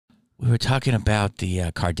We were talking about the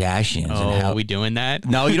Kardashians. Oh, and how are we doing that?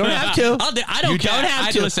 No, you don't have to. I don't you care. don't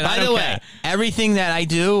have to. Listen, By the way, everything that I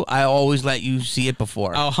do, I always let you see it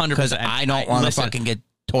before. Oh, 100%. Because I don't want to fucking get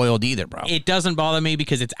toiled either, bro. It doesn't bother me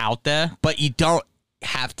because it's out there. But you don't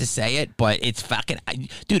have to say it, but it's fucking...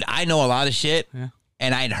 Dude, I know a lot of shit,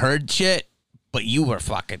 and I'd heard shit, but you were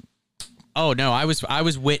fucking... Oh, no, I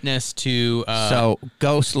was witness to... so,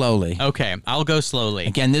 go slowly. Okay, I'll go slowly.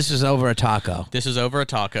 Again, this is over a taco. This is over a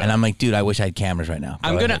taco. And I'm like, dude, I wish I had cameras right now.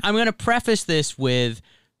 I'm gonna preface this with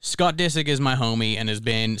Scott Disick is my homie and has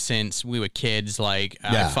been since we were kids. Like,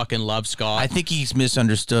 I fucking love Scott. I think he's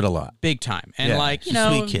misunderstood a lot. Big time. And like, he's a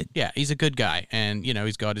sweet kid. Yeah, he's a good guy. And,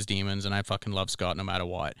 he's got his demons and I fucking love Scott no matter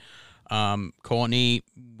what. Courtney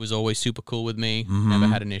was always super cool with me. Never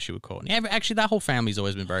had an issue with Courtney. Actually, that whole family's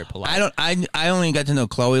always been very polite. I only got to know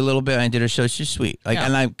Chloe a little bit. I did her show. She's sweet. Like,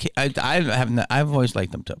 and I've always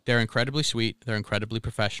liked them too. They're incredibly sweet. They're incredibly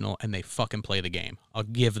professional, and they fucking play the game. I'll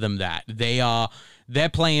give them that. They're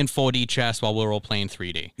playing 4D chess while we're all playing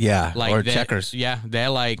 3D. Yeah, like or checkers. Yeah,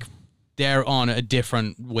 they're on a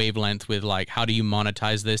different wavelength with like, how do you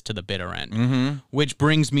monetize this to the bitter end? Which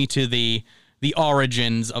brings me to the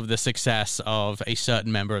origins of the success of a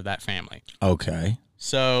certain member of that family. Okay.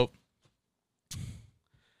 So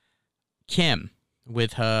Kim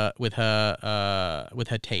with her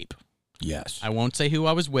tape. Yes. I won't say who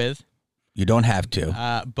I was with. You don't have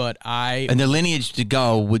to. But and the lineage to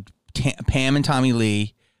go with Pam and Tommy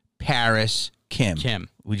Lee, Paris, Kim.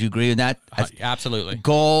 Would you agree with that? Absolutely.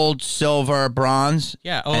 Gold, silver, bronze.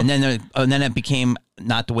 Yeah. And then it became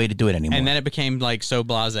not the way to do it anymore. And then it became like so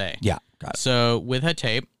blasé. Yeah. Got it. So with her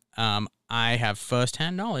tape, I have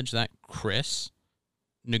firsthand knowledge that Chris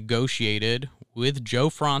negotiated with Joe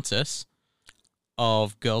Francis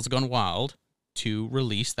of Girls Gone Wild to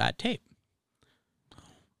release that tape.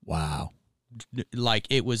 Wow. Like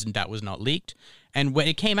that was not leaked. And when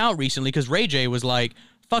it came out recently, because Ray J was like,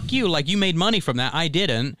 fuck you, like you made money from that, I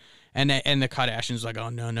didn't. And the Kardashians like, oh,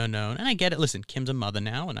 no. And I get it. Listen, Kim's a mother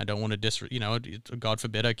now, and I don't want to God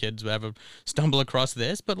forbid our kids ever stumble across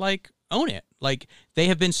this, but like, own it. Like, they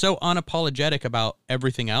have been so unapologetic about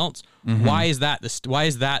everything else. Why is that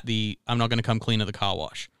the I'm not going to come clean at the car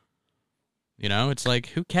wash? It's like,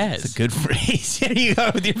 who cares? It's a good phrase. Here you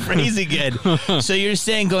go with your phrase again. So you're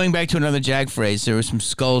saying, going back to another Jag phrase, there was some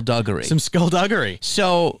skullduggery.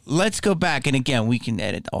 So let's go back, and again, we can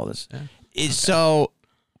edit all this. Yeah. So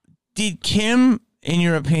did Kim, in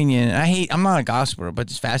your opinion, I'm not a gossiper, but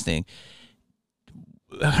it's fascinating,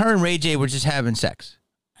 her and Ray J were just having sex?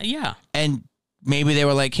 Yeah. And maybe they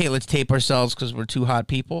were like, hey, let's tape ourselves because we're two hot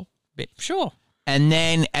people? Sure. And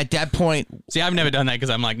then at that point... See, I've never done that because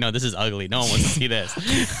I'm like, no, this is ugly. No one wants to see this.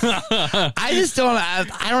 I just don't...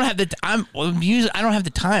 I don't have the... I don't have the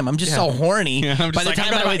time. I'm just so horny. Yeah, I'm just I've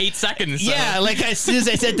got about 8 seconds. So. Yeah, like as soon as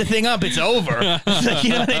I set the thing up, it's over. Like, you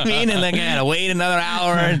know what I mean? And like I gotta wait another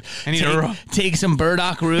hour and take some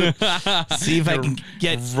burdock root, see if I can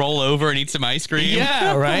roll over and eat some ice cream.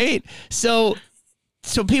 Yeah, right? So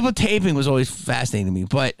people taping was always fascinating to me.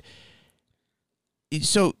 But...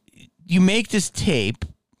 So... You make this tape.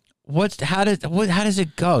 How does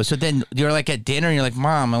it go? So then you're like at dinner and you're like,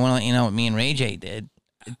 Mom, I want to let you know what me and Ray J did.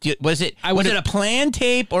 Was it a planned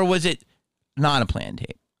tape or was it not a planned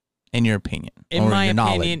tape? In your opinion, in my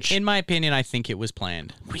opinion, I think it was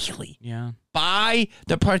planned. Really? Yeah. By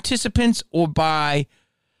the participants or by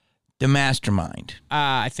the mastermind?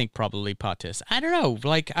 I think probably Partis. I don't know,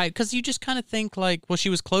 because you just kind of think like, well, she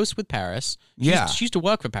was close with Paris. She used to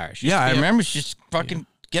work for Paris. I remember she just fucking. Yeah.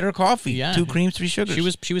 Get her coffee. Yeah. 2 creams, 3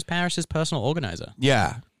 sugars. She was Paris's personal organizer.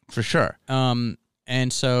 Yeah, for sure. And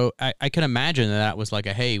so I can imagine that was like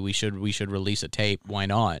hey, we should release a tape. Why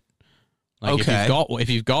not? Like, okay. If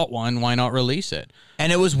you've got one, why not release it?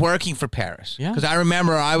 And it was working for Paris. Yeah. Because I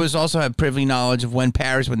remember I was also had privy knowledge of when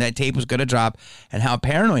that tape was going to drop and how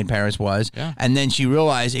paranoid Paris was. Yeah. And then she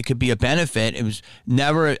realized it could be a benefit. It was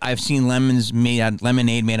never. I've seen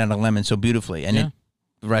lemonade made out of lemon so beautifully, and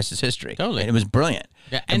the rest is history. Totally. And it was brilliant.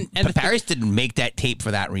 Yeah, but Paris didn't make that tape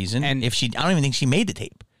for that reason. And I don't even think she made the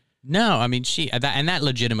tape. No, I mean that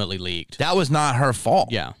legitimately leaked. That was not her fault.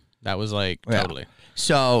 Yeah, that was totally.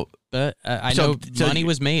 So, but I know money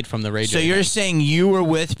was made from the Ray J. So you're saying you were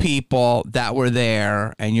with people that were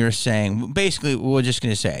there, and you're saying basically we're just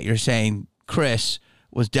going to say you're saying Chris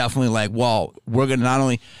was definitely like, well, we're going to not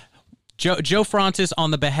only. Joe Francis,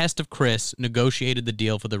 on the behest of Chris, negotiated the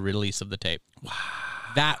deal for the release of the tape. Wow.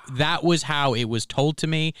 That was how it was told to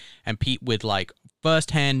me, and Pete with like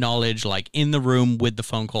firsthand knowledge, like in the room with the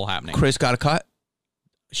phone call happening. Chris got a cut?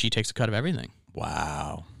 She takes a cut of everything.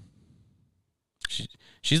 Wow.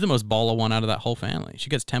 She's the most baller one out of that whole family. She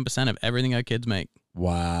gets 10% of everything her kids make.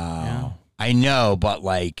 Wow. Yeah. I know, but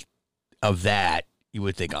like of that, you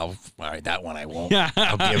would think, oh, all right, that one I won't.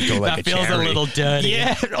 I'll give to like that a feels charity. a little dirty.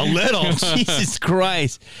 Yeah, a little. Jesus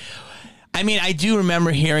Christ. I mean, I do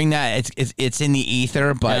remember hearing that. It's in the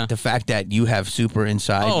ether, but Yeah. the fact that you have super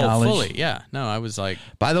inside Oh, knowledge. fully. Yeah. No, I was like,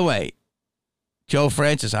 By the way, Joe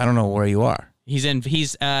Francis, I don't know where you are. he's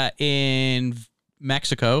in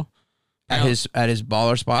Mexico At his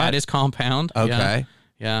baller spot? at his compound. Okay.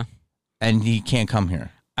 Yeah. And he can't come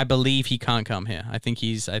here. I believe he can't come here. I think,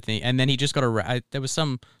 and then he just got there was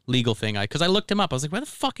some legal thing. Because I looked him up. I was like, where the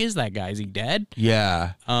fuck is that guy? Is he dead?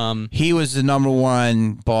 Yeah. He was the number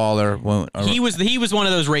one baller. He was one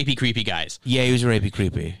of those rapey, creepy guys. Yeah, he was rapey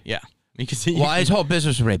creepy. Yeah. Because Well, his whole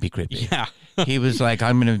business was rapey creepy. yeah. He was like,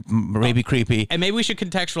 I'm going to rapey creepy. And maybe we should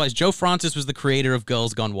contextualize. Joe Francis was the creator of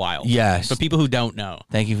Girls Gone Wild. Yes. For people who don't know.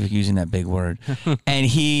 Thank you for using that big word. And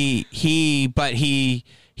he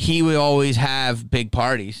would always have big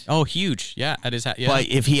parties. Oh, huge. Yeah. At his yeah. But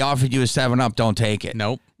if he offered you a 7-Up, don't take it.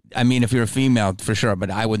 Nope. I mean, if you're a female, for sure,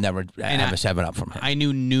 but I would never have a 7-Up from him. I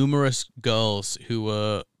knew numerous girls who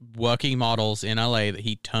were working models in LA that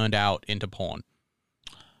he turned out into porn.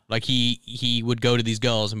 Like he would go to these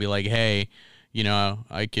girls and be like, hey, you're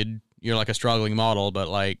like a struggling model, but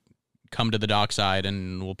like come to the dark side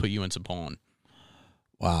and we'll put you in some porn.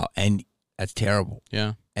 Wow. And that's terrible.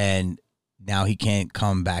 Yeah. And now he can't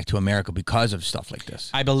come back to America because of stuff like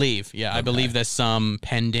this. I believe. Yeah. Okay. I believe there's some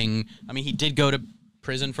pending. I mean, he did go to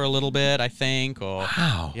prison for a little bit, I think. Or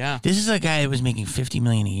wow. Yeah. This is a guy that was making $50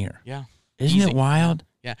 million a year. Yeah. Isn't it wild?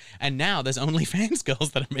 Yeah. And now there's OnlyFans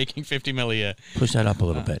girls that are making $50 million a year. Push that up a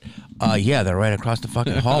little bit. Yeah, they're right across the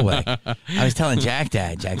fucking hallway. I was telling Jack's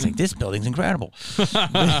like, this building's incredible. And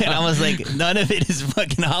I was like, none of it is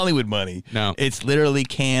fucking Hollywood money. No. It's literally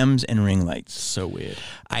cams and ring lights. So weird.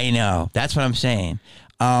 I know. That's what I'm saying.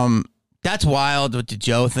 That's wild with the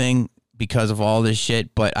Joe thing because of all this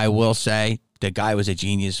shit. But I will say the guy was a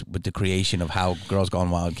genius with the creation of how Girls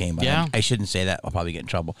Gone Wild came by. Yeah. I shouldn't say that. I'll probably get in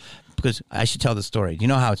trouble. Because I should tell the story. You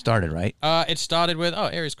know how it started, right? It started with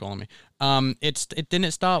Ari's calling me. It didn't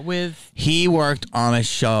start with he worked on a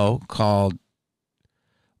show called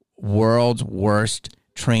World's Worst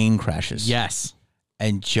Train Crashes. yes.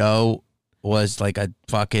 And Joe was like a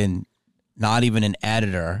fucking not even an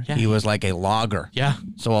editor. Yeah. He was like a logger. Yeah.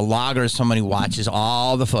 So a logger is somebody who watches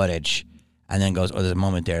all the footage and then goes, oh, there's a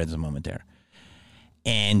moment there, there's a moment there.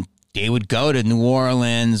 And they would go to New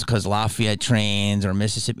Orleans because Lafayette trains or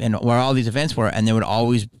Mississippi and where all these events were, and they would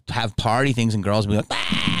always have party things and girls would be like,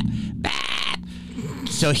 bah, bah.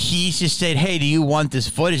 So he just said, hey, do you want this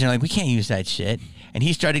footage? And I'm like, we can't use that shit. And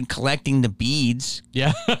he started collecting the beads,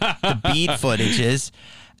 Yeah. the bead footages,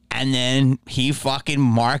 and then he fucking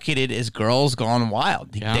marketed as Girls Gone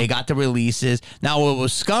Wild. Yeah. They got the releases. Now, what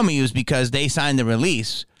was scummy was because they signed the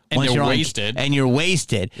release. And once you're on- wasted. and you're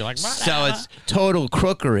wasted. You're like, so it's total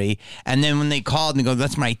crookery. And then when they called and they go,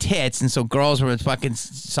 that's my tits. And so girls were fucking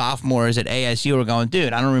sophomores at ASU were going,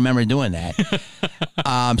 dude, I don't remember doing that.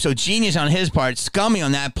 So genius on his part, scummy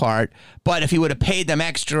on that part. But if he would have paid them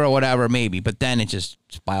extra or whatever, maybe. But then it just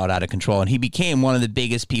spiraled out of control. And he became one of the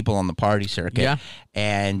biggest people on the party circuit. Yeah.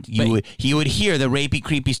 And you would hear the rapey,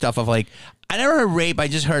 creepy stuff of like, I never heard rape. I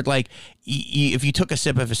just heard like, if you took a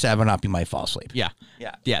sip of a 7-Up, you might fall asleep. Yeah.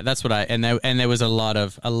 Yeah. Yeah, that's what and there was a lot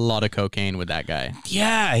of cocaine with that guy.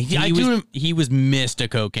 Yeah. He was Mr.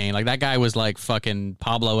 Cocaine. Like that guy was like fucking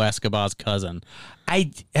Pablo Escobar's cousin.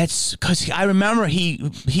 That's because I remember he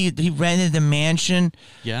rented the mansion.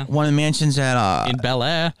 Yeah. One of the mansions at In Bel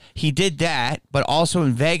Air. He did that, but also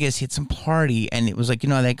in Vegas, he had some party, and it was like, you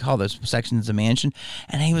know how they call those sections of the mansion,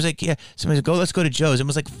 and he was like, yeah, somebody said, let's go to Joe's. It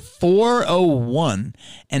was like 4:01,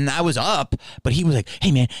 and I was up, but he was like,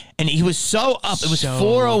 hey man, and he was so up. It was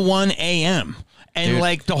 4:01 a.m. And Dude.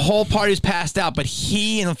 like the whole party was passed out, but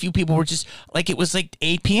he and a few people were just like, it was like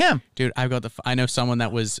 8 p.m. Dude, I know someone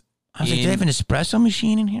that was I was like, do they have an espresso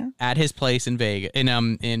machine in here? at his place in Vegas,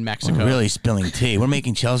 in Mexico. We're really spilling tea. We're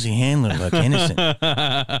making Chelsea Handler look innocent.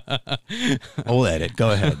 We'll edit.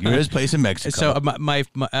 Go ahead. You're at his place in Mexico. So my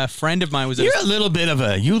a friend of mine was. You're a little bit of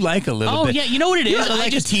a. You like a little Oh bit. yeah, you know what it is? You're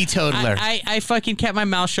like a teetotaler. I fucking kept my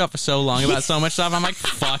mouth shut for so long about so much stuff. I'm like,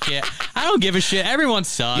 fuck it. I don't give a shit. Everyone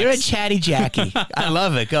sucks. You're a chatty Jackie. I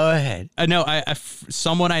love it. Go ahead. No,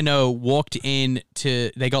 someone I know walked in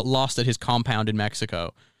to. They got lost at his compound in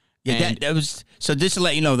Mexico, Yeah, that was so. Just to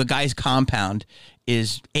let you know, the guy's compound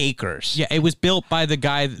is acres. Yeah, it was built by the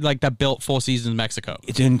guy that built Four Seasons Mexico.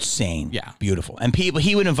 It's insane. Yeah, beautiful. And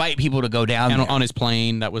he would invite people to go down and there on his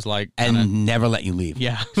plane. That was like and never let you leave.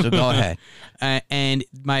 Yeah. So go ahead. And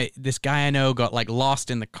this guy I know got like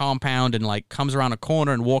lost in the compound and like comes around a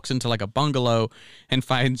corner and walks into like a bungalow and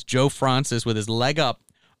finds Joe Francis with his leg up.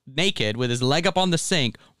 Naked with his leg up on the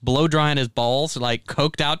sink, blow drying his balls, like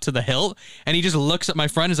coked out to the hilt, and he just looks at my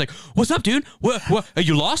friend and is like, "What's up, dude? What? Are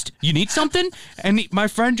you lost? You need something?" And my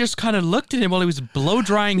friend just kind of looked at him while he was blow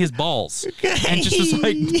drying his balls, and just was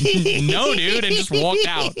like, "No, dude," and just walked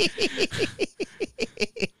out.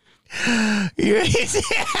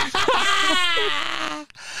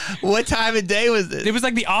 What time of day was it? It was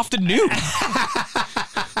like the afternoon.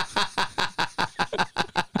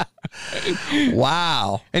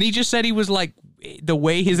 Wow. And he just said he was like, the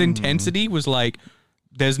way his intensity was like,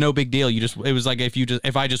 there's no big deal. It was like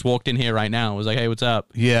if I just walked in here right now, it was like, hey, what's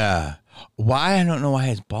up? Yeah. Why? I don't know why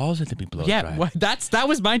his balls had to be blow dried. Yeah, that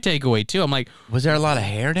was my takeaway too. I'm like, was there a lot of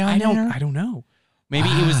hair down there? I don't know. Maybe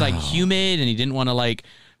it was like humid and he didn't want to like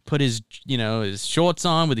put his shorts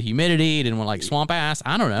on with the humidity. He didn't want like swamp ass.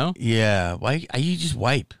 I don't know. Yeah. Why? You just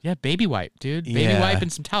wipe. Yeah, baby wipe, dude. Baby wipe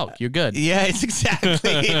and some talc. You're good. Yeah, it's exactly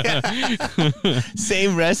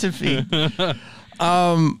same recipe.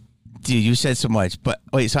 Dude, you said so much, but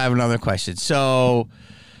wait. So I have another question. So,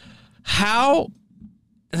 how?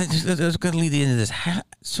 Let's go lead into this.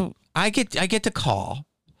 So I get the call.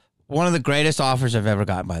 One of the greatest offers I've ever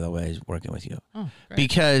got, by the way, is working with you. Oh, great.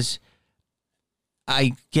 Because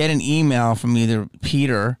I get an email from either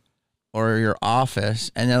Peter or your office,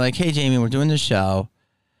 and they're like, "Hey, Jamie, we're doing this show.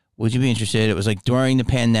 Would you be interested?" It was like during the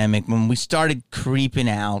pandemic when we started creeping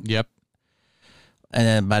out. Yep. And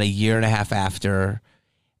then about a year and a half after,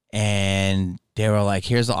 and they were like,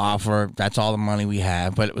 "Here's the offer. That's all the money we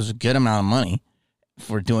have," but it was a good amount of money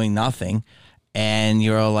for doing nothing. And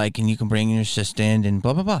you're like, and you can bring your assistant and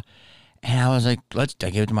blah blah blah. And I was like, I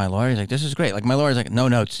gave it to my lawyer. He's like, "This is great." Like my lawyer's like, "No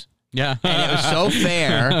notes." Yeah. And it was so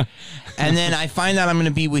fair. And then I find out I'm going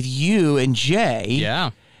to be with you and Jay.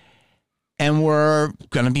 Yeah. And we're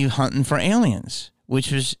going to be hunting for aliens,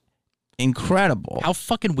 which was incredible. How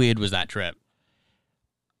fucking weird was that trip?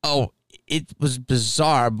 Oh, it was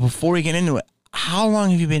bizarre. Before we get into it, how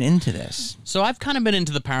long have you been into this? So I've kind of been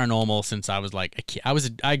into the paranormal since I was like a kid.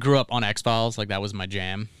 I grew up on X-Files. Like that was my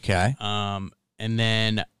jam. Okay. And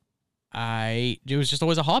then it was just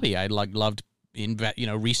always a hobby. I loved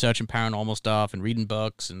researching paranormal stuff and reading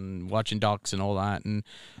books and watching docs and all that. And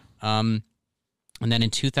then in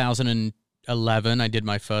 2011, I did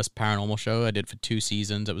my first paranormal show. I did for 2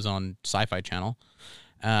 seasons. It was on Sci-Fi Channel.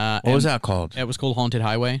 What was that called? It was called Haunted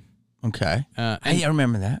Highway. Okay. I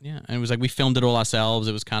remember that. Yeah, and it was like we filmed it all ourselves.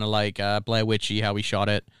 It was kind of like Blair Witchy, how we shot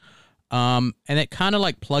it. And it kind of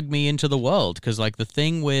like plugged me into the world because like the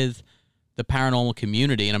thing with the paranormal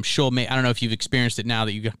community, and I'm sure, I don't know if you've experienced it now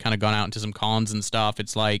that you've kind of gone out into some cons and stuff.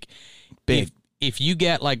 It's like big. If you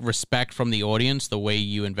get like respect from the audience, the way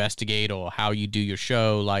you investigate or how you do your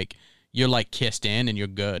show, like you're like kissed in and you're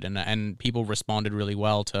good. And people responded really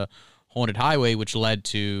well to Haunted Highway, which led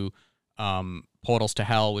to Portals to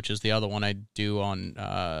Hell, which is the other one I do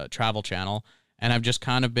on Travel Channel. And I've just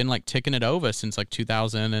kind of been like ticking it over since like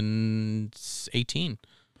 2018.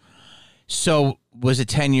 So was it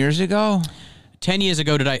 10 years ago? 10 years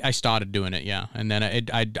ago I started doing it, yeah. And then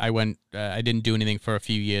I went, I didn't do anything for a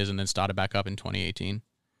few years and then started back up in 2018.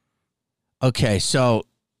 Okay, so,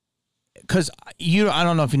 because I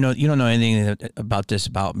don't know if you don't know anything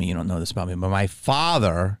about me, you don't know this about me, but my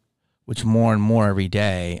father, which more and more every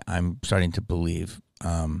day I'm starting to believe,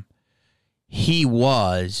 he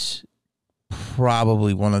was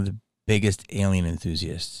probably one of the biggest alien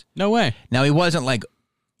enthusiasts. No way. Now, he wasn't like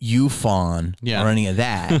UFON or any of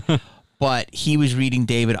that, but he was reading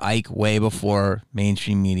David Icke way before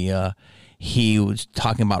mainstream media. He was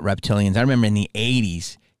talking about reptilians. I remember in the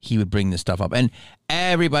 80s, he would bring this stuff up, and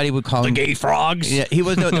everybody would call him the gay frogs. Yeah,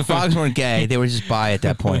 the frogs weren't gay; they were just bi at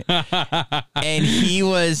that point. And he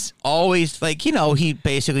was always like, he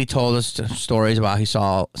basically told us stories about he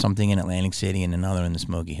saw something in Atlantic City and another in the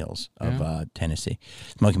Smoky Hills of Tennessee,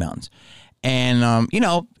 Smoky Mountains. And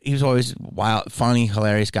he was always wild, funny,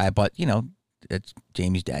 hilarious guy. But it's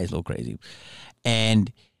Jamie's dad. He's a little crazy,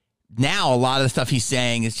 and now a lot of the stuff he's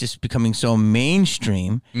saying is just becoming so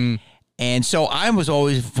mainstream. And so I was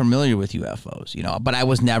always familiar with UFOs, but I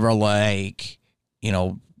was never like,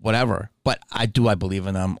 whatever. But I believe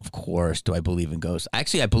in them? Of course. Do I believe in ghosts?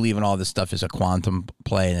 Actually, I believe in all this stuff is a quantum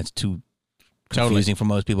play, and it's too confusing for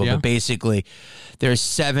most people. Yeah. But basically, let's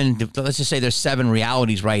just say there's 7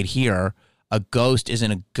 realities right here a ghost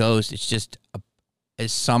isn't a ghost. It's just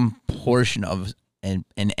is some portion of an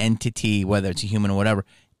entity, whether it's a human or whatever,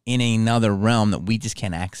 in another realm that we just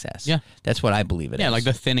can't access. Yeah. That's what I believe it is. Yeah, like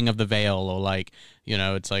the thinning of the veil, or like,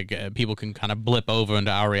 it's like people can kind of blip over into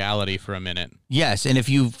our reality for a minute. Yes, and if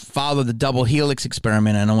you follow the double helix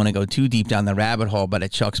experiment, I don't want to go too deep down the rabbit hole, but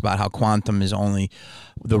it talks about how quantum is only,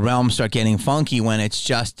 the realms start getting funky when it's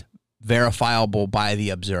just verifiable by the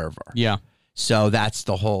observer. Yeah. So that's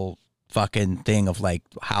the whole fucking thing of like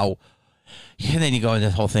how, and then you go into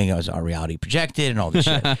the whole thing as our reality projected and all this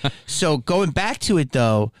shit. So going back to it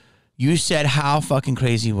though, you said how fucking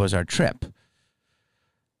crazy was our trip.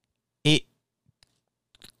 It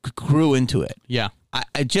grew into it. Yeah.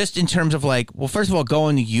 I just in terms of like, well, first of all,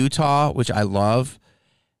 going to Utah, which I love,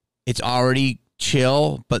 it's already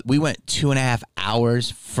chill, but we went 2.5 hours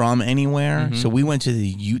from anywhere. So we went to the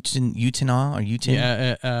Uinta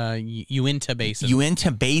Basin.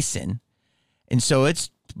 Uinta Basin. And so it's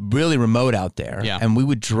really remote out there. Yeah. And we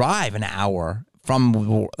would drive an hour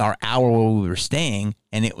from our hour where we were staying,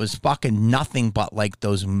 and it was fucking nothing but like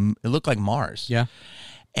those, it looked like Mars. Yeah.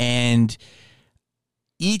 And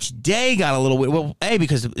each day got a little weird. Well,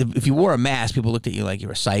 because if you wore a mask, people looked at you like you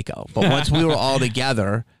were a psycho. But once we were all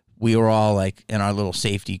together, we were all like in our little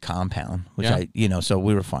safety compound, which so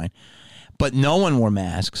we were fine. But no one wore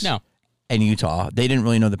masks. No. In Utah. They didn't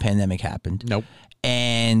really know the pandemic happened. Nope.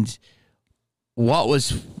 And what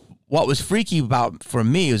was freaky about, for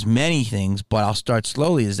me, was many things, but I'll start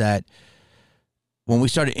slowly, is that when we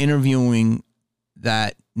started interviewing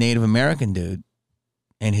that Native American dude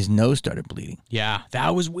and his nose started bleeding. Yeah,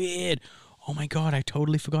 that was weird. Oh my God, I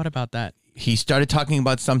totally forgot about that. He started talking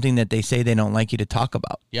about something that they say they don't like you to talk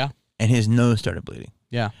about. Yeah. And his nose started bleeding.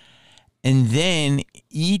 Yeah. And then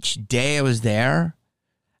each day I was there,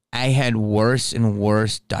 I had worse and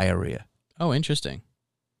worse diarrhea. Oh, interesting.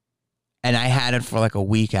 And I had it for like a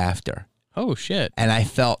week after. Oh, shit. And I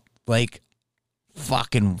felt like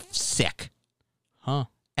fucking sick. Huh.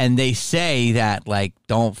 And they say that, like,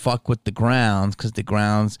 don't fuck with the grounds, because the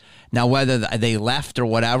grounds, now whether they left or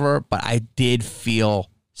whatever, but I did feel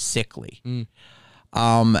sickly.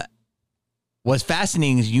 What's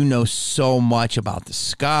fascinating is you know so much about the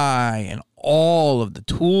sky and all of the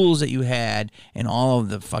tools that you had and all of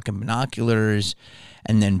the fucking binoculars,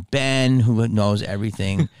 and then Ben, who knows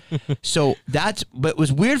everything. So that's, but what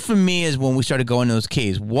was weird for me is when we started going to those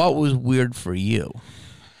caves. What was weird for you?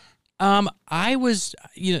 I was,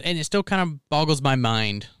 and it still kind of boggles my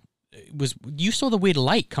mind. Was you saw the weird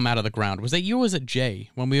light come out of the ground? Was that you or was it Jay?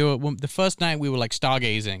 When the first night we were like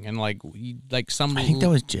stargazing and like some. I think that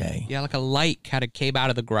was Jay. Yeah, like a light kind of came out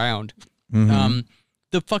of the ground. Mm-hmm.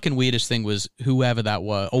 The fucking weirdest thing was whoever that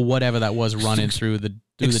was or whatever that was running through the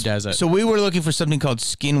desert. So we were looking for something called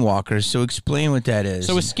skinwalkers. So explain what that is.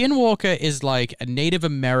 So a skinwalker is like a Native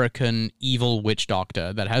American evil witch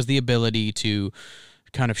doctor that has the ability to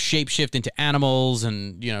kind of shapeshift into animals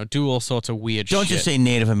and, do all sorts of weird shit. Don't just say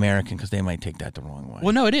Native American, because they might take that the wrong way.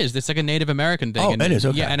 Well, no, it is. It's like a Native American thing. Oh, and, it is,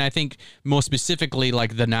 okay. Yeah, and I think more specifically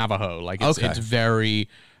like the Navajo. Like it's very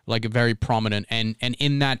very prominent, and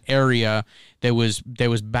in that area there was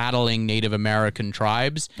battling Native American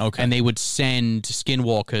tribes, okay, and they would send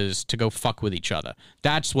skinwalkers to go fuck with each other.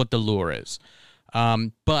 That's what the lure is.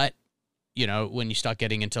 But when you start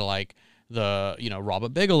getting into like the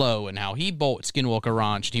Robert Bigelow and how he bought Skinwalker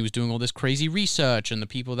Ranch, and he was doing all this crazy research, and the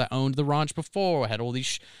people that owned the ranch before had all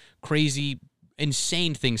these crazy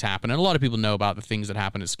insane things happen, and a lot of people know about the things that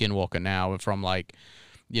happen at Skinwalker now, from like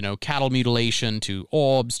cattle mutilation to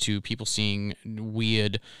orbs to people seeing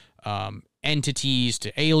weird entities to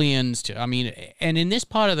aliens to, and in this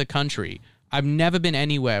part of the country, I've never been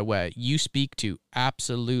anywhere where you speak to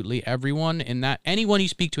absolutely anyone you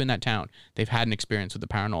speak to in that town, they've had an experience with the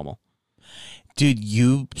paranormal. Dude,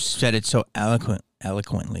 you said it so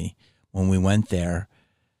eloquently when we went there,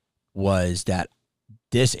 was that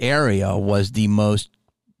this area was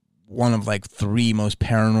one of like 3 most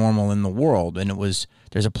paranormal in the world. And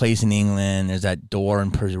there's a place in England, there's that door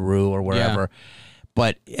in Peru or wherever.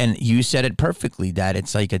 Yeah. And you said it perfectly, that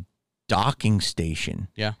it's like a docking station.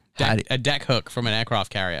 Yeah. A deck hook from an aircraft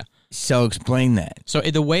carrier. So explain that. So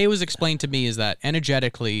the way it was explained to me is that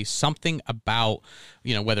energetically something about,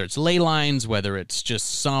 whether it's ley lines, whether it's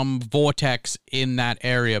just some vortex in that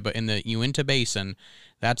area, but in the Uinta Basin,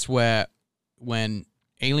 that's where when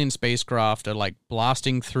alien spacecraft are like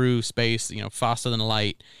blasting through space, faster than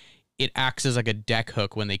light, it acts as like a deck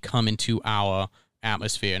hook when they come into our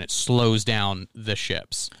atmosphere, and it slows down the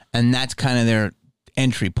ships. And that's kind of their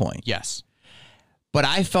entry point. Yes. But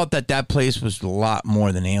I felt that place was a lot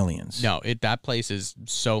more than aliens. No, that place is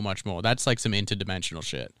so much more. That's like some interdimensional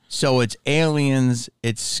shit. So it's aliens,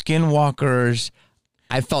 it's skinwalkers.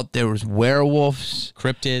 I felt there was werewolves,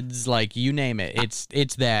 Cryptids, like you name it.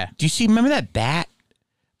 It's there. Do you see? Remember that bat?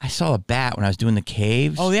 I saw a bat when I was doing the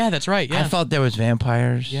caves. Oh yeah, that's right. Yeah, I felt there was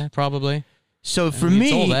vampires. yeah, probably. So for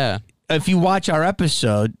it's all me, there. if you watch our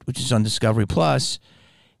episode, which is on Discovery Plus,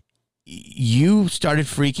 you started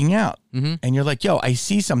freaking out, and you're like, "Yo, I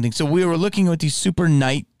see something." So we were looking at these super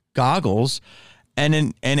night goggles, and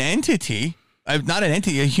an entity, not an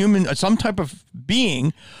entity, a human, some type of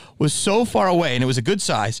being, was so far away, and it was a good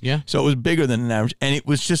size. Yeah. So it was bigger than an average, and it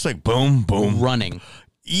was just like boom, boom, Running.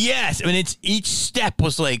 Yes, I mean each step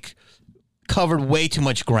was like covered way too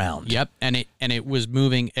much ground. Yep, and it was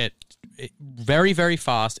moving at very, very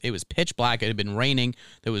fast. It was pitch black. It had been raining.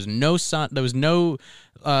 There was no sun. There was no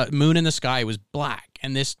moon in the sky. It was black,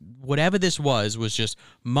 and this whatever this was just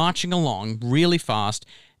marching along really fast.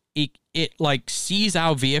 It like sees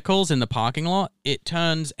our vehicles in the parking lot. It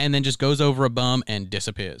turns and then just goes over a berm and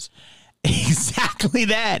disappears. Exactly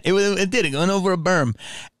that. It did. It went over a berm.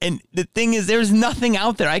 And the thing is, there's nothing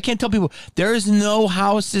out there. I can't tell people. There's no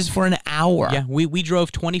houses for an hour. Yeah, we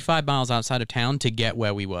drove 25 miles outside of town to get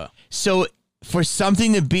where we were. So for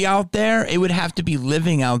something to be out there, it would have to be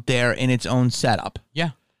living out there in its own setup. Yeah.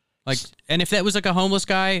 Like, and if that was like a homeless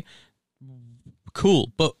guy,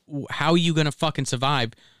 cool. But how are you going to fucking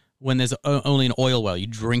survive when there's only an oil well? You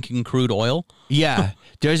drinking crude oil? Yeah.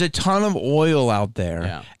 There's a ton of oil out there.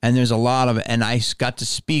 Yeah. And there's a lot of it. And I got to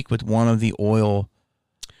speak with one of the oil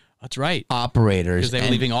That's right. operators. Because they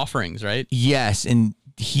were leaving offerings, right? Yes. And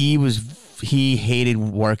he hated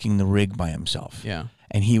working the rig by himself. Yeah.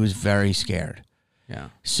 And he was very scared. Yeah.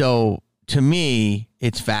 So to me,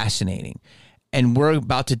 it's fascinating. And we're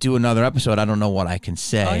about to do another episode. I don't know what I can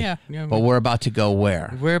say. Oh, yeah. But we're about to go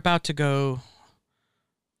where? We're about to go.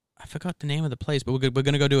 I forgot the name of the place, but we're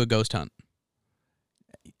going to go do a ghost hunt.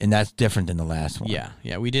 And that's different than the last one.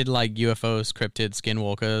 Yeah. We did like UFOs, cryptids,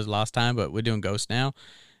 skinwalkers last time, but we're doing ghosts now.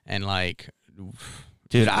 And like,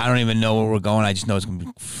 dude, I don't even know where we're going. I just know it's going to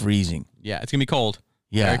be freezing. Yeah, it's going to be cold.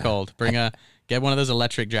 Yeah. Very cold. Get one of those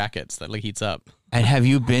electric jackets that like heats up. And have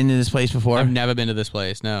you been to this place before? I've never been to this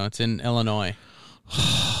place. No, it's in Illinois.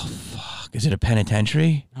 Oh, fuck. Is it a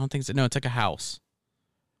penitentiary? I don't think so. No, it's like a house.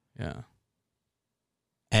 Yeah.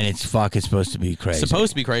 And it's supposed to be crazy.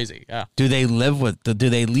 Supposed to be crazy. Yeah. Do they leave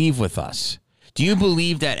with us? Do you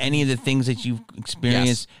believe that any of the things that you've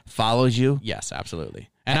experienced follows you? Yes, absolutely.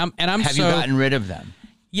 And I'm Have you gotten rid of them?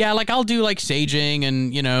 Yeah, like I'll do like saging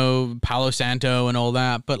and, you know, Palo Santo and all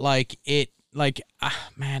that, but like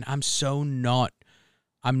man, I'm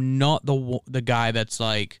not the guy that's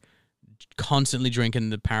like constantly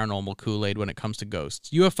drinking the paranormal Kool-Aid when it comes to ghosts.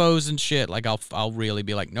 UFOs and shit, like I'll really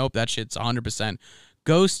be like, nope, that shit's 100%.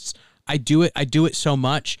 Ghosts, I do it so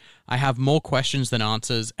much. I have more questions than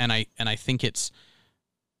answers, and I think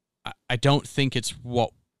I don't think it's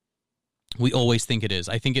what we always think it is.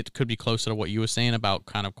 I think it could be closer to what you were saying about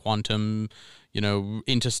kind of quantum,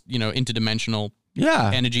 interdimensional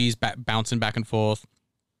energies bouncing back and forth.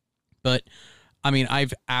 But I mean,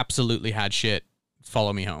 I've absolutely had shit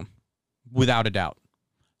follow me home, without a doubt.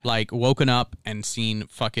 Like woken up and seen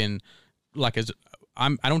fucking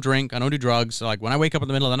I don't drink, I don't do drugs. So like when I wake up in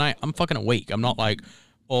the middle of the night, I'm fucking awake. I'm not like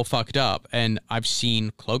all fucked up. And I've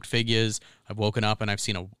seen cloaked figures. I've woken up and I've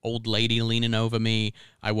seen an old lady leaning over me.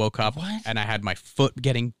 I woke up and I had my foot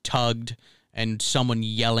getting tugged and someone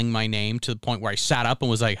yelling my name to the point where I sat up and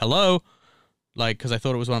was like, hello? Like, because I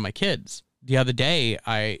thought it was one of my kids. The other day,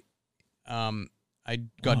 I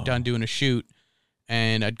got done doing a shoot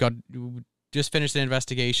and just finished the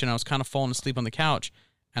investigation. I was kind of falling asleep on the couch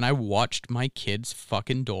and I watched my kid's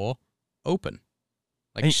fucking door open.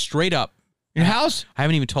 Like straight up. Your house? I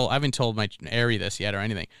haven't told my Ari this yet or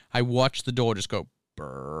anything. I watched the door just go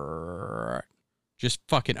brrr, just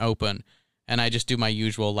fucking open. And I just do my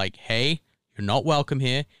usual like, hey, you're not welcome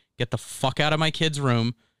here. Get the fuck out of my kid's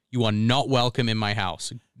room. You are not welcome in my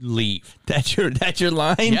house. Leave. That's your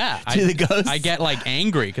line? Yeah. To the ghost? I get like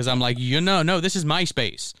angry because I'm like, no, this is my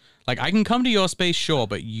space. Like I can come to your space, sure,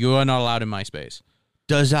 but you're not allowed in my space.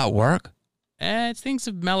 Does that work? Things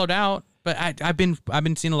have mellowed out. But I've been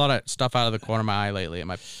seeing a lot of stuff out of the corner of my eye lately at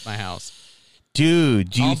my house.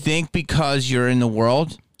 Dude, do you think because you're in the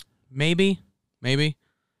world? Maybe.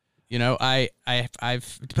 You know, I've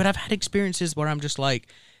had experiences where I'm just like,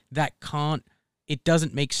 it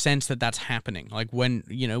doesn't make sense that that's happening. Like when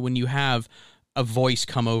you have a voice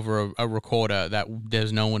come over a recorder that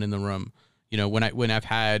there's no one in the room. You know, when I've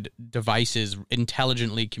had devices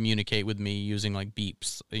intelligently communicate with me using like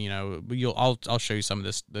beeps, you know, I'll show you some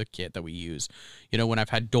of the kit that we use. You know, when I've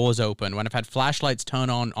had doors open, when I've had flashlights turn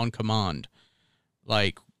on command,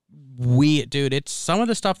 like dude, it's some of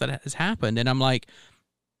the stuff that has happened, and I'm like,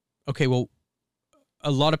 okay, well,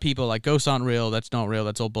 a lot of people like ghosts aren't real. That's not real.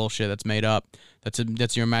 That's all bullshit. That's made up.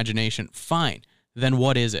 That's your imagination. Fine. Then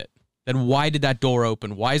what is it? Then why did that door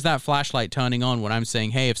open? Why is that flashlight turning on when I'm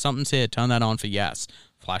saying, hey, if something's here, turn that on for yes.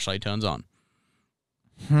 Flashlight turns on.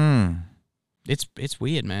 It's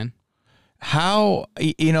weird, man. How,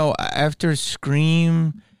 you know, after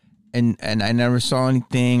Scream and I never saw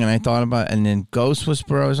anything, and I thought about, and then Ghost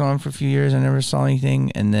Whisperer I was on for a few years, I never saw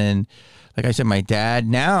anything, and then, like I said, my dad,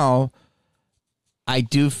 now I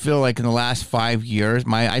do feel like in the last 5 years,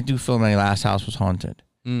 I do feel my last house was haunted.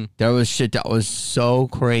 There was shit that was so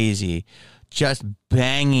crazy, just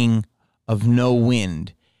banging of no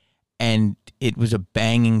wind, and it was a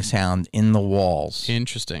banging sound in the walls.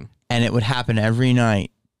 Interesting. And it would happen every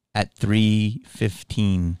night at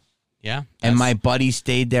 3:15. Yeah. And my buddy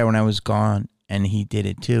stayed there when I was gone, and he did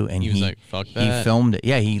it too. And he was like, fuck that. He filmed it.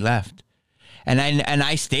 Yeah, he left. And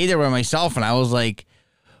I stayed there by myself, and I was like,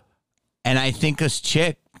 and I think this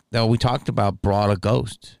chick that we talked about brought a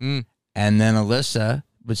ghost. And then Alyssa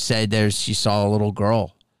said she saw a little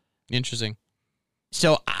girl. Interesting.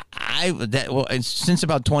 So since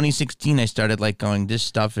about 2016, I started like going, this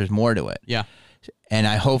stuff, there's more to it. Yeah. And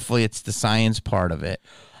hopefully it's the science part of it.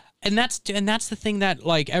 And that's the thing that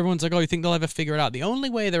like everyone's like, oh, you think they'll ever figure it out? The only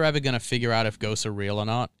way they're ever going to figure out if ghosts are real or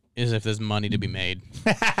not is if there's money to be made.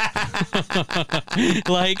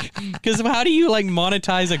 Like, because how do you like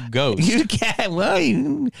monetize a ghost? You can't. Well,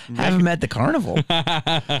 you haven't met the carnival.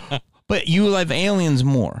 But you love aliens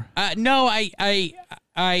more. No,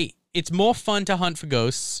 it's more fun to hunt for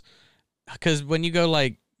ghosts because when you go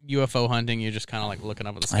like UFO hunting, you're just kind of like looking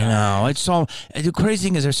up at the sky. I know. The crazy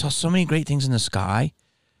thing is there's so many great things in the sky,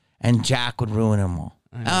 and Jack would ruin them all.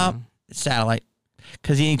 It's satellite.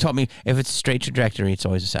 Because he taught me if it's a straight trajectory, it's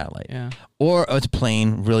always a satellite. Yeah. Or it's a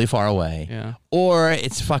plane really far away. Yeah. Or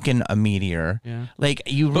it's fucking a meteor. Yeah. Like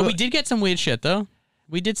But we did get some weird shit though.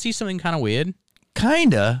 We did see something kind of weird.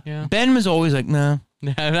 Kinda. Yeah. Ben was always like, no.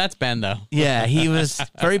 That's Ben though. Yeah, he was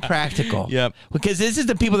very practical. Yep. Because this is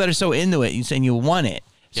the people that are so into it. You saying you want it.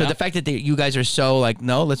 So the fact that you guys are so like,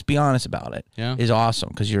 no, let's be honest about it, is awesome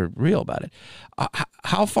because you're real about it.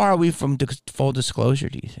 How far are we from full disclosure,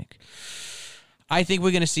 do you think? I think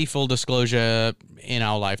we're going to see full disclosure in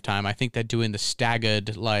our lifetime. I think they're doing the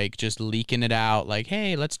staggered, like just leaking it out. Like,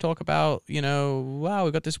 hey, let's talk about, wow,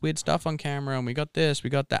 we got this weird stuff on camera and we got this, we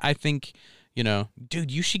got that. I think,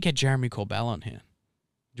 dude, you should get Jeremy Corbell on here.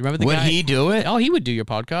 Do you remember the guy? Would he do it? Oh, he would do your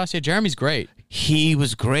podcast. Yeah, Jeremy's great. He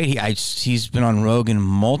was great. He's been on Rogan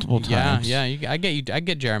multiple times. Yeah. I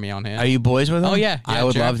get Jeremy on here. Are you boys with him? Oh yeah. I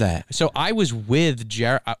would love that. So I was with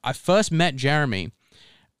I first met Jeremy.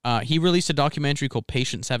 He released a documentary called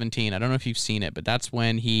Patient 17. I don't know if you've seen it, but that's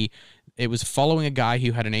when it was following a guy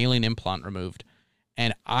who had an alien implant removed.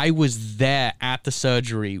 And I was there at the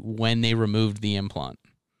surgery when they removed the implant.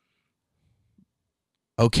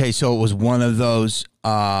 Okay, so it was one of those,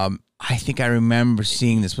 I think I remember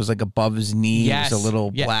seeing this, was like above his knee. Yes. It was a little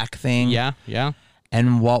black thing. Yeah.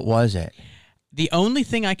 And what was it? The only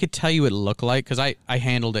thing I could tell you it looked like, because I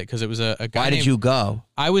handled it, because it was a guy. Why did you go?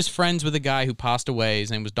 I was friends with a guy who passed away.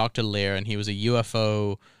 His name was Dr. Lear, and he was a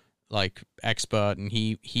UFO expert, and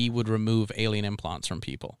he would remove alien implants from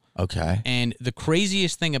people. Okay. And the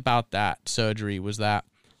craziest thing about that surgery was that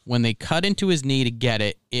when they cut into his knee to get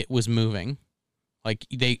it, it was moving. Like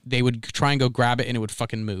they would try and go grab it, and it would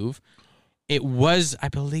fucking move. It was, I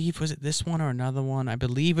believe, was it this one or another one? I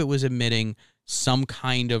believe it was emitting some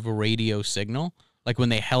kind of radio signal. Like when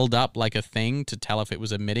they held up like a thing to tell if it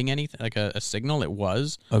was emitting anything, like a signal, it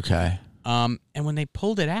was. Okay. And when they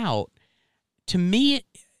pulled it out, to me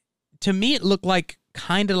it looked like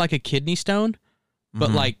kind of like a kidney stone,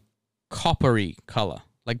 but like coppery color,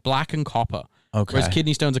 like black and copper. Okay. Whereas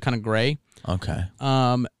kidney stones are kind of gray. Okay.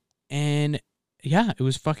 And yeah, it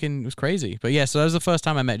was crazy. But yeah, so that was the first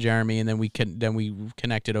time I met Jeremy, and then we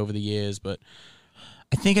connected over the years. But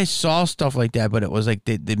I think I saw stuff like that, but it was like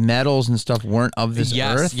the metals and stuff weren't of this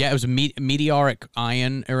earth. Yeah, it was meteoric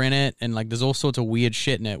iron are in it, and like there's all sorts of weird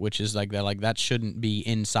shit in it, which is like they're like that shouldn't be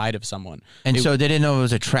inside of someone. And so they didn't know it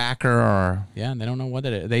was a tracker or. Yeah, they don't know what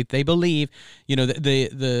it is. They believe,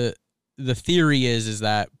 the theory is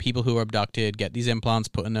that people who are abducted get these implants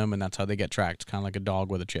put in them, and that's how they get tracked, kind of like a dog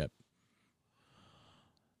with a chip.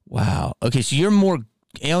 Wow. Okay, so you're more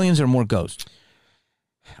aliens or more ghosts?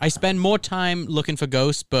 I spend more time looking for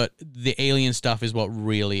ghosts, but the alien stuff is what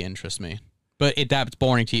really interests me. But that's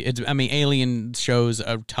boring to you. I mean, Alien shows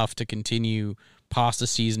are tough to continue past the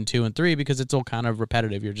season 2 and 3 because it's all kind of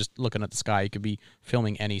repetitive. You're just looking at the sky. You could be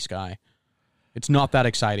filming any sky. It's not that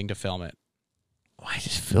exciting to film it. I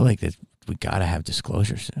just feel like that we gotta have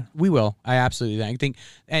disclosure soon. We will. I absolutely think.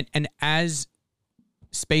 And as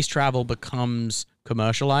space travel becomes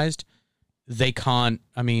commercialized, they can't.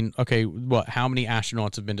 I mean, okay, what? How many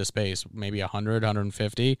astronauts have been to space? Maybe 100,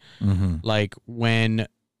 150. Mm-hmm. Like when,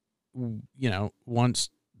 once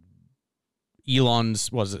Elon's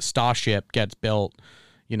Starship gets built,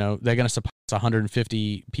 they're going to surpass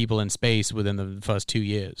 150 people in space within the first 2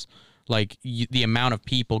 years. Like the amount of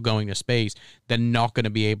people going to space, they're not going to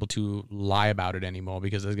be able to lie about it anymore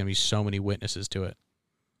because there's going to be so many witnesses to it.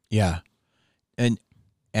 Yeah, and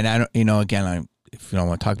I don't, again, if you don't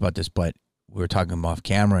want to talk about this, but we were talking off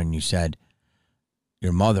camera, and you said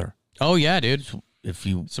your mother. Oh yeah, dude. If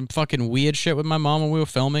you some fucking weird shit with my mom when we were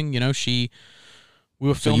filming, we were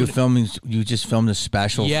filming. So you just filmed a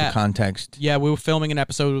special for context. Yeah, we were filming an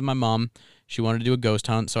episode with my mom. She wanted to do a ghost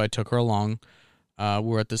hunt, so I took her along. We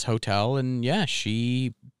were at this hotel, and yeah,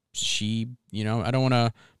 she, I don't want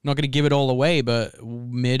to, I'm not going to give it all away, but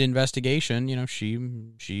mid investigation,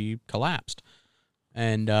 she collapsed,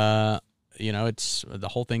 and it's the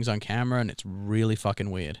whole thing's on camera, and it's really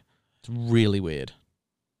fucking weird. It's really weird.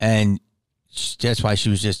 And that's why she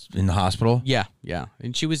was just in the hospital? Yeah.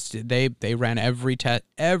 And she was, they ran every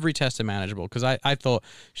test imaginable, because I thought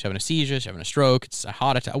she's having a seizure, she's having a stroke, it's a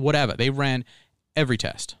heart attack, whatever. They ran every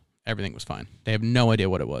test. Everything was fine. They have no idea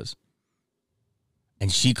what it was.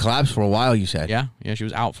 And she collapsed for a while, you said? Yeah, she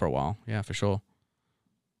was out for a while. Yeah, for sure.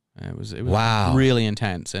 It was wow. Really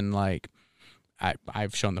intense. And like,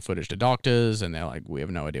 I've shown the footage to doctors, and they're like, we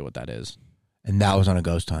have no idea what that is. And that was on a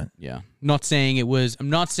ghost hunt. Yeah. I'm not saying it was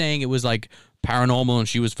like paranormal and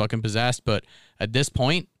she was fucking possessed, but at this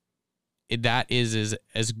point, that is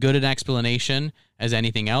as good an explanation as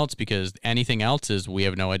anything else, because anything else is we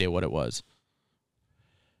have no idea what it was.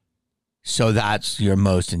 So that's your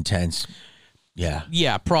most intense. Yeah.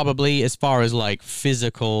 Yeah, probably, as far as like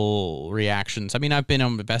physical reactions. I mean, I've been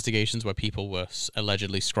on investigations where people were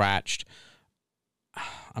allegedly scratched.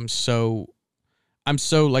 I'm so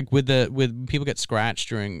like with people get scratched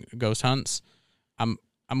during ghost hunts. I'm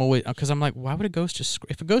always, because I'm like, why would a ghost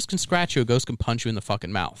if a ghost can scratch you, a ghost can punch you in the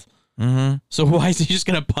fucking mouth. Mm-hmm. So why is he just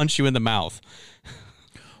gonna punch you in the mouth?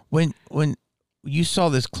 When you saw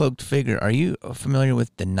this cloaked figure, are you familiar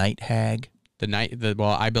with the night hag?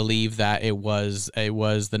 Well, I believe that it was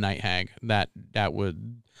the night hag. That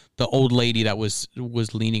would, the old lady that was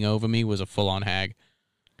leaning over me was a full on hag.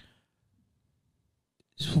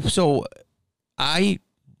 So I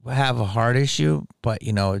have a heart issue, but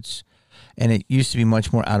it used to be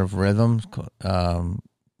much more out of rhythm, called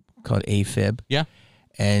AFib. Yeah.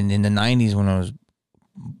 And in the 90s, when I was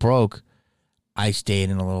broke, I stayed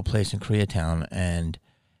in a little place in Koreatown, and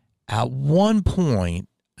at one point,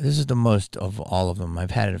 this is the most of all of them.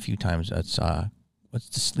 I've had it a few times. That's what's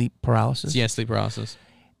the sleep paralysis? Yeah, sleep paralysis.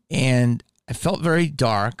 And I felt very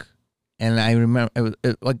dark, and I remember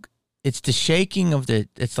it's the shaking of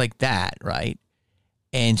it's like that, right?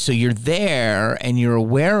 And so you're there, and you're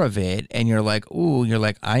aware of it, and you're like,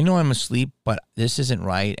 I know I'm asleep, but this isn't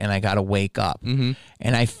right, and I got to wake up. Mm-hmm.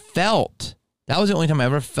 And I felt, that was the only time I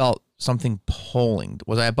ever felt something pulling.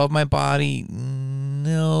 Was I above my body?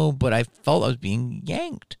 No, but I felt I was being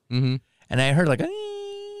yanked. Mm-hmm. And I heard like,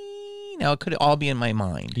 now it could all be in my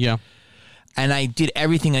mind. Yeah. And I did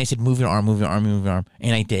everything. I said, move your arm, move your arm, move your arm.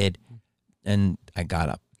 And I did. And I got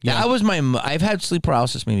up. Yeah. That was I've had sleep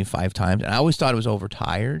paralysis maybe 5 times, and I always thought it was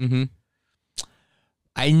overtired. Mm-hmm.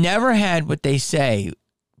 I never had what they say,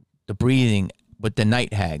 the breathing, with the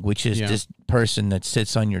night hag, which is this person that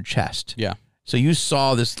sits on your chest. Yeah. So you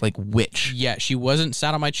saw this like witch. Yeah, she wasn't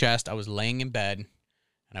sat on my chest. I was laying in bed,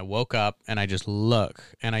 and I woke up, and I just look,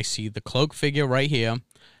 and I see the cloaked figure right here,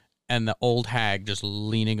 and the old hag just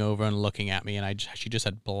leaning over and looking at me, and she just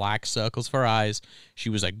had black circles for her eyes. She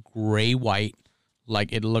was like gray-white,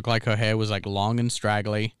 like it looked like her hair was like long and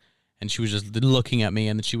straggly, and she was just looking at me,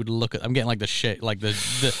 and then she would look at, I'm getting like the shit, like the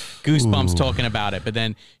goosebumps talking about it, but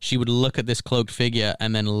then she would look at this cloaked figure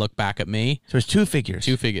and then look back at me. So there's 2 figures.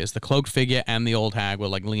 2 figures. The cloaked figure and the old hag were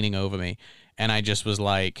like leaning over me, and I just was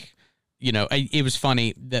like, it was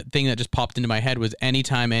funny. That thing that just popped into my head was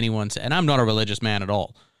anytime anyone said, and I'm not a religious man at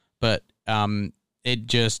all, but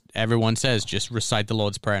everyone says, just recite the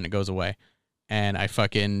Lord's Prayer and it goes away. And I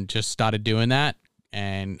fucking just started doing that,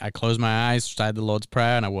 and I closed my eyes, recited the Lord's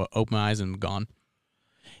Prayer, and I would open my eyes and I'm gone.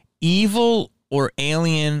 Evil or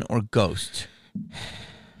alien or ghost?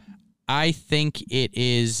 I think it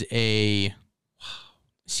is a...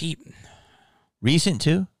 See, Recent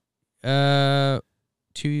too?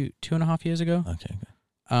 2.5 years ago. Okay.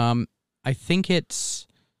 Good. I think it's.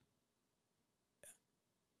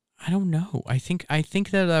 I don't know. I think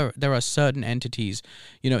that there are certain entities,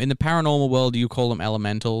 in the paranormal world, you call them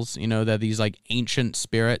elementals. They're these like ancient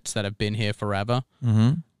spirits that have been here forever.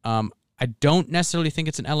 Mm-hmm. I don't necessarily think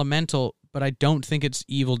it's an elemental, but I don't think it's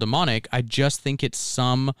evil demonic. I just think it's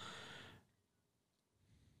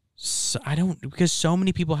because so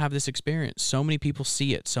many people have this experience. So many people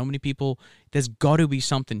see it. So many people, there's got to be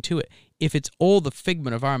something to it. If it's all the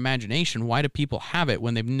figment of our imagination, why do people have it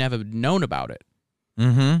when they've never known about it?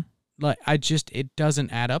 Mm-hmm. Like, it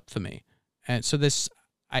doesn't add up for me. And so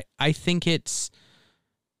I think it's,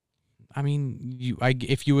 I mean,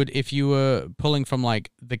 if you were pulling from like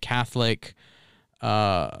the Catholic,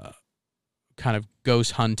 kind of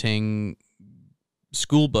ghost hunting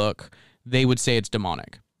school book, they would say it's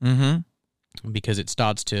demonic. Mm-hmm. Because it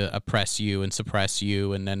starts to oppress you and suppress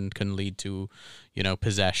you, and then can lead to,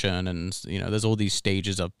 possession, and there's all these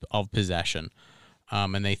stages of possession.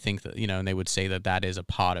 And they think that, and they would say that is a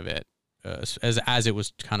part of it, as it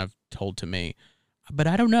was kind of told to me. But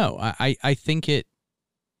I don't know. I think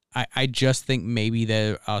I just think maybe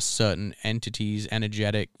there are certain entities,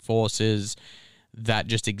 energetic forces that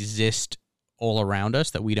just exist all around us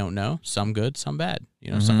that we don't know. Some good, some bad.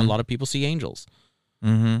 A lot of people see angels.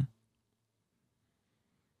 Mm-hmm.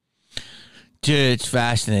 Dude, it's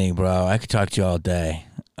fascinating, bro. I could talk to you all day.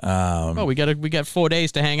 Well, we got 4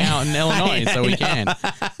 days to hang out in Illinois, so we can.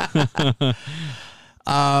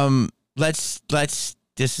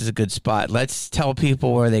 This is a good spot. Let's tell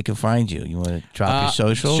people where they can find you. You want to drop your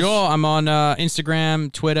socials? Sure. I'm on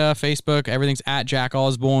Instagram, Twitter, Facebook. Everything's at Jack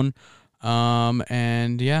Osborne.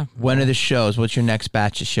 And yeah. When are the shows? What's your next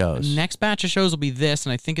batch of shows? Next batch of shows will be this,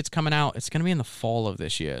 and I think it's coming out. It's going to be in the fall of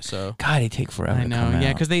this year. So God, they take forever. I know, to come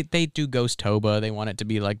out. because they do Ghost-tober. They want it to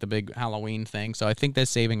be like the big Halloween thing. So I think they're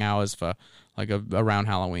saving hours for like around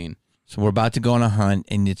Halloween. So we're about to go on a hunt,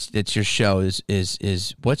 and it's your show. Is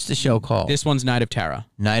what's the show called? This one's Night of Terror.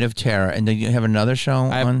 Night of Terror, and then you have another show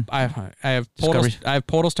on. I have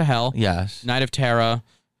Portals to Hell. Yes. Night of Terror.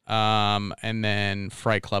 And then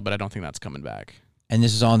Fright Club, but I don't think that's coming back. And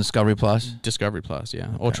this is all on Discovery Plus? Discovery Plus, yeah.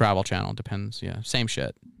 Okay. Or Travel Channel, depends. Yeah, same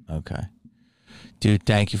shit. Okay. Dude,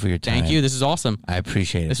 thank you for your time. Thank you. This is awesome. I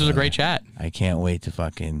appreciate it. This was a great chat. I can't wait to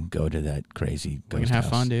fucking go to that crazy ghost We can have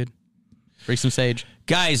house. fun, dude. Bring some sage.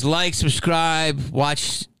 Guys, like, subscribe,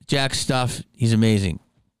 watch Jack's stuff. He's amazing.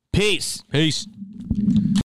 Peace. Peace.